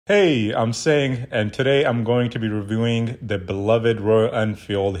Hey, I'm Singh, and today I'm going to be reviewing the beloved Royal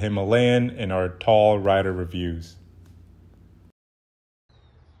Enfield Himalayan in our tall rider reviews.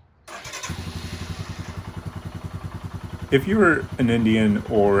 If you were an Indian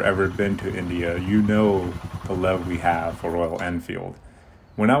or ever been to India, you know the love we have for Royal Enfield.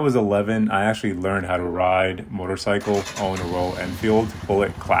 When I was 11, I actually learned how to ride motorcycle on a Royal Enfield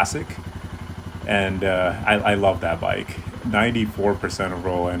Bullet Classic, and I love that bike. 94% of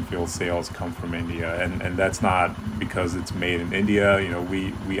Royal Enfield sales come from India, and that's not because it's made in India. You know,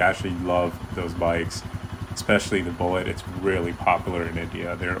 we actually love those bikes, especially the Bullet. It's really popular in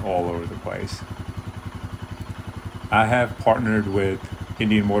India. They're all over the place. I have partnered with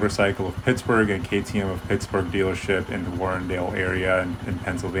Indian Motorcycle of Pittsburgh and KTM of Pittsburgh dealership in the Warrendale area in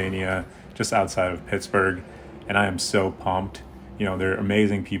Pennsylvania, just outside of Pittsburgh, and I am so pumped. You know, they're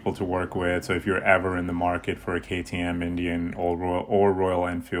amazing people to work with, so if you're ever in the market for a KTM, Indian, or Royal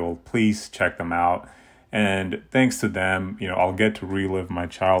Enfield, please check them out. And thanks to them, you know, I'll get to relive my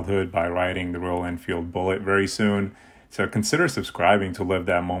childhood by riding the Royal Enfield Bullet very soon. So consider subscribing to live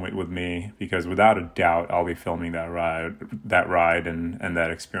that moment with me, because without a doubt, I'll be filming that ride and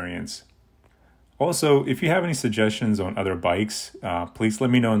that experience. Also, if you have any suggestions on other bikes, please let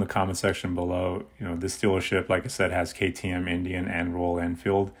me know in the comment section below. You know, this dealership, like I said, has KTM, Indian, and Royal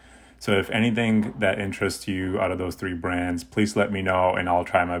Enfield. So if anything that interests you out of those three brands, please let me know and I'll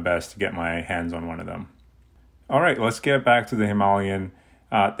try my best to get my hands on one of them. All right, let's get back to the Himalayan.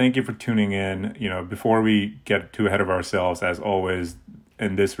 Thank you for tuning in. You know, before we get too ahead of ourselves, as always,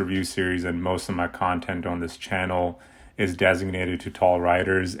 in this review series and most of my content on this channel is designated to tall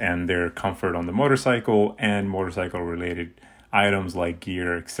riders and their comfort on the motorcycle and motorcycle related items like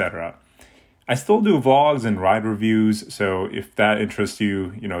gear, etc. I still do vlogs and ride reviews, so if that interests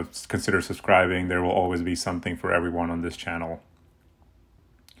you, you know, consider subscribing. There will always be something for everyone on this channel.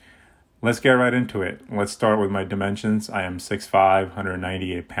 Let's get right into it. Let's start with my dimensions. I am 6'5",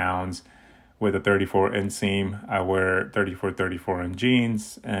 198 pounds with a 34 inseam. I wear 34 in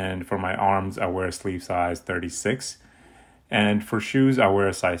jeans, and for my arms, I wear a sleeve size 36. And for shoes, I wear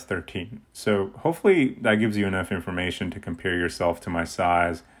a size 13. So hopefully that gives you enough information to compare yourself to my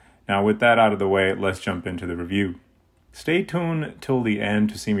size. Now with that out of the way, let's jump into the review. Stay tuned till the end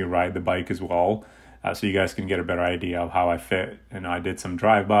to see me ride the bike as well, so you guys can get a better idea of how I fit. And I did some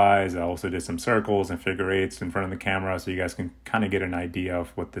drive-bys. I also did some circles and figure eights in front of the camera, so you guys can kind of get an idea of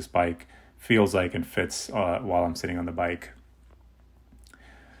what this bike feels like and fits while I'm sitting on the bike.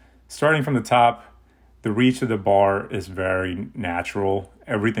 Starting from the top, the reach of the bar is very natural.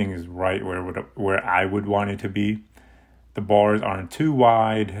 Everything is right where I would want it to be. The bars aren't too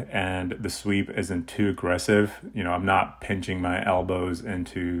wide and the sweep isn't too aggressive. You know, I'm not pinching my elbows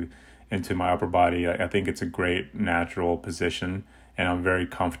into my upper body. I think it's a great natural position, and I'm very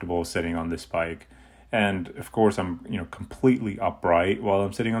comfortable sitting on this bike. And of course, I'm, you know, completely upright while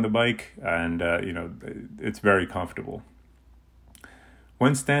I'm sitting on the bike, and you know, it's very comfortable.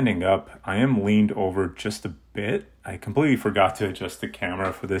 When standing up, I am leaned over just a bit. I completely forgot to adjust the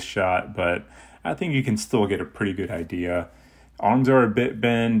camera for this shot, but I think you can still get a pretty good idea. Arms are a bit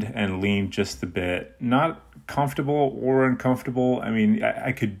bent and lean just a bit. Not comfortable or uncomfortable. I mean,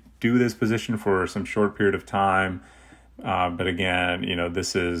 I could do this position for some short period of time, but again, you know,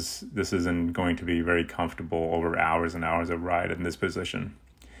 this isn't going to be very comfortable over hours and hours of ride in this position.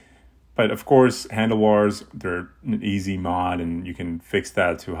 But of course, handlebars, they're an easy mod, and you can fix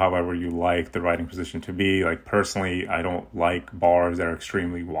that to however you like the riding position to be. Like personally, I don't like bars that are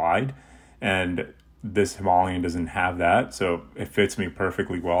extremely wide, and this Himalayan doesn't have that. So it fits me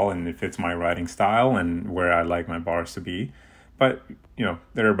perfectly well, and it fits my riding style and where I like my bars to be. But, you know,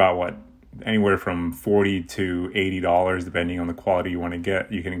 they're about anywhere from $40 to $80, depending on the quality you want to get.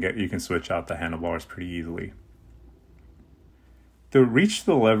 You can switch out the handlebars pretty easily. The reach to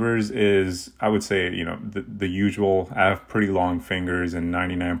the levers is, I would say, you know, the usual. I have pretty long fingers, and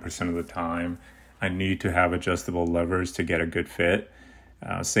 99% of the time I need to have adjustable levers to get a good fit.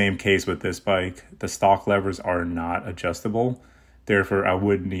 Same case with this bike. The stock levers are not adjustable. Therefore, I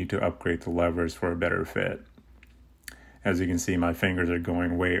would need to upgrade the levers for a better fit. As you can see, my fingers are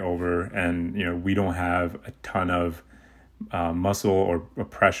going way over, and, you know, we don't have a ton of muscle or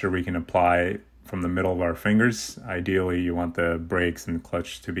pressure we can apply from the middle of our fingers. Ideally, you want the brakes and the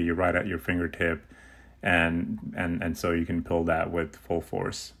clutch to be right at your fingertip, and so you can pull that with full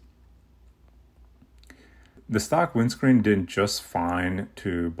force. The stock windscreen did just fine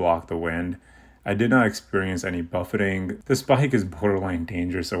to block the wind. I did not experience any buffeting. This bike is borderline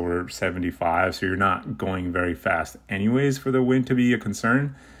dangerous over 75, so you're not going very fast anyways for the wind to be a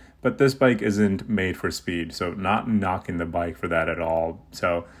concern. But this bike isn't made for speed, so not knocking the bike for that at all.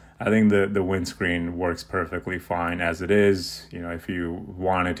 So I think the windscreen works perfectly fine as it is. You know, if you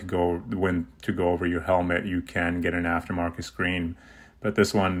wanted to go over your helmet, you can get an aftermarket screen, but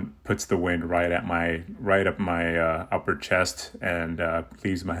this one puts the wind right up my upper chest and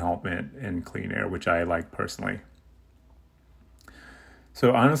leaves my helmet in clean air, which I like personally.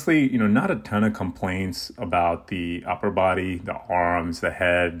 So honestly, not a ton of complaints about the upper body, the arms, the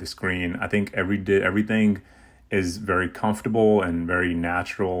head, the screen. I think everything is very comfortable and very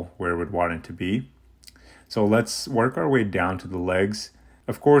natural where we would want it to be. So let's work our way down to the legs.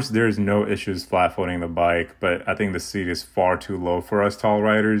 Of course, there's no issues flat footing the bike, but I think the seat is far too low for us tall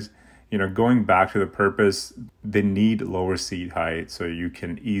riders. Going back to the purpose, they need lower seat height so you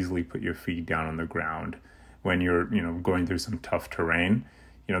can easily put your feet down on the ground when you're, going through some tough terrain.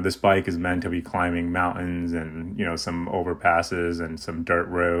 This bike is meant to be climbing mountains and, some overpasses and some dirt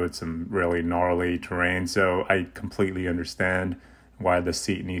roads, some really gnarly terrain. So I completely understand why the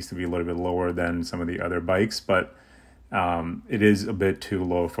seat needs to be a little bit lower than some of the other bikes, but it is a bit too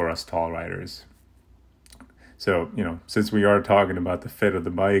low for us tall riders. So, since we are talking about the fit of the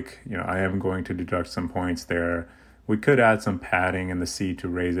bike, I am going to deduct some points there. We could add some padding in the seat to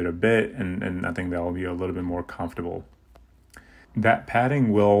raise it a bit, and I think that will be a little bit more comfortable. That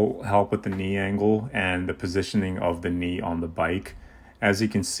padding will help with the knee angle and the positioning of the knee on the bike. As you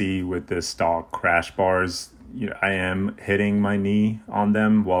can see with the stock crash bars, I am hitting my knee on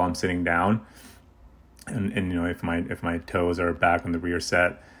them while I'm sitting down. And if my toes are back on the rear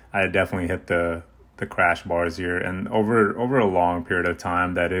set, I definitely hit the crash bars here. And over a long period of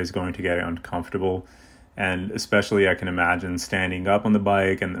time, that is going to get uncomfortable. And especially I can imagine standing up on the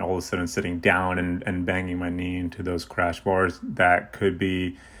bike and all of a sudden sitting down and banging my knee into those crash bars. That could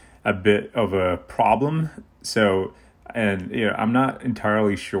be a bit of a problem. So, and I'm not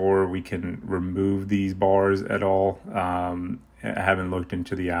entirely sure we can remove these bars at all. I haven't looked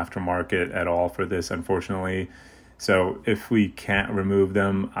into the aftermarket at all for this, unfortunately. So if we can't remove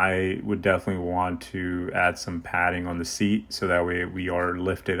them, I would definitely want to add some padding on the seat so that way we are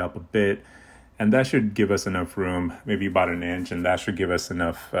lifted up a bit. And that should give us enough room, maybe about an inch, and that should give us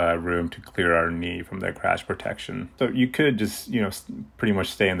enough room to clear our knee from that crash protection. So you could just, pretty much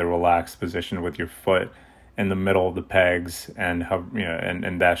stay in the relaxed position with your foot in the middle of the pegs, and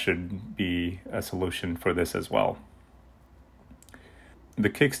and that should be a solution for this as well. The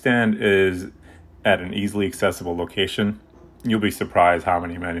kickstand is at an easily accessible location. You'll be surprised how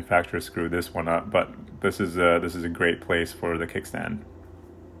many manufacturers screw this one up, but this is a great place for the kickstand.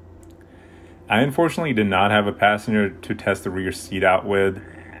 I unfortunately did not have a passenger to test the rear seat out with,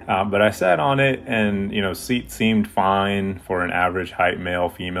 but I sat on it and, seat seemed fine for an average height male,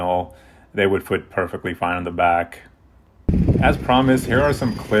 female. They would fit perfectly fine on the back. As promised, here are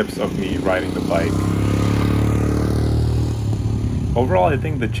some clips of me riding the bike. Overall, I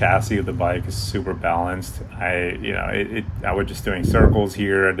think the chassis of the bike is super balanced. I was just doing circles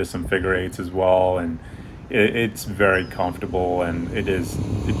here. I did some figure eights as well, and it's very comfortable, and it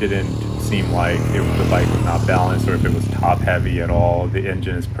didn't seem like the bike was not balanced or if it was top heavy at all. The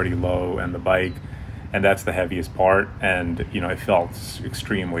engine is pretty low and the bike, and that's the heaviest part, and it felt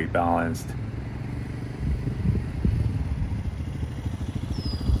extremely balanced.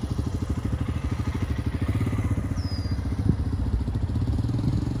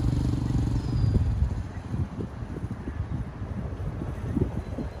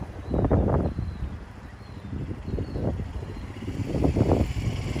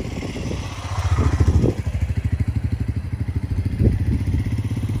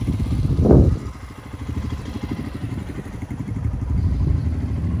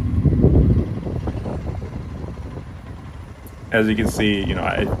 As you can see,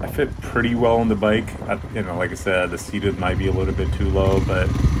 I fit pretty well on the bike. Like I said, the seat might be a little bit too low, but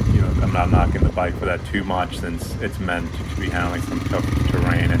I'm not knocking the bike for that too much since it's meant to be handling some tough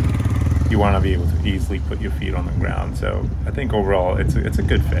terrain, and you want to be able to easily put your feet on the ground. So I think overall, it's a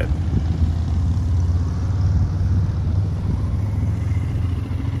good fit.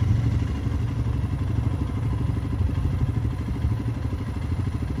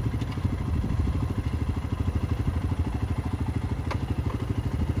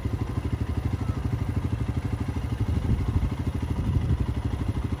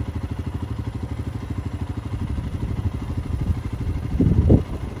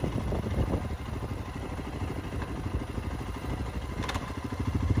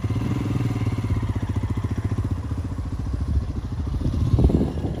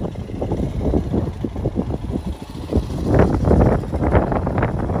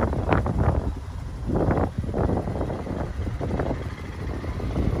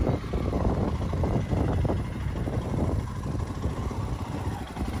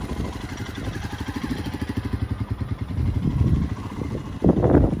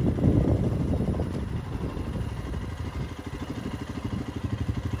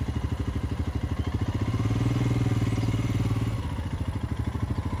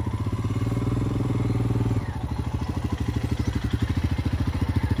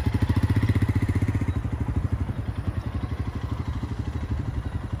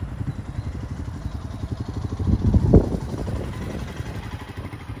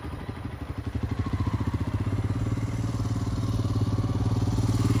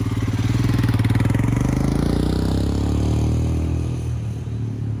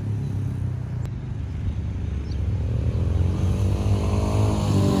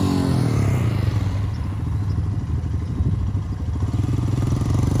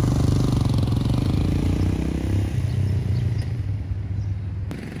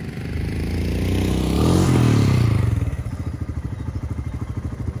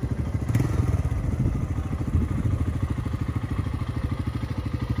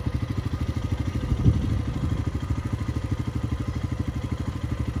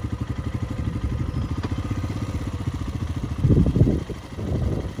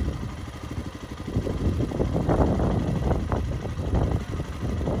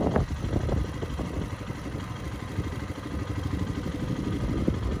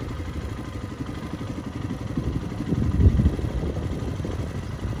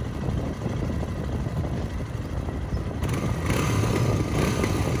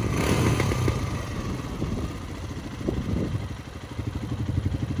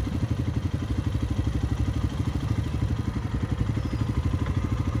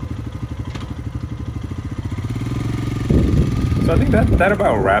 So I think that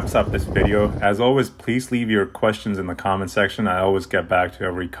about wraps up this video. As always, please leave your questions in the comment section. I always get back to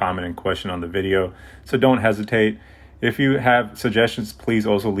every comment and question on the video, so don't hesitate. If you have suggestions, please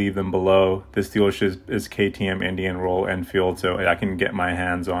also leave them below. This dealership is KTM Indian Royal Enfield, so I can get my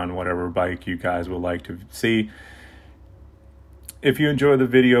hands on whatever bike you guys would like to see. If you enjoyed the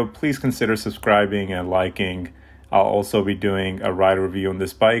video, please consider subscribing and liking. I'll also be doing a ride review on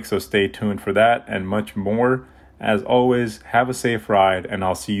this bike, so stay tuned for that and much more. As always, have a safe ride, and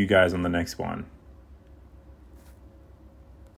I'll see you guys on the next one.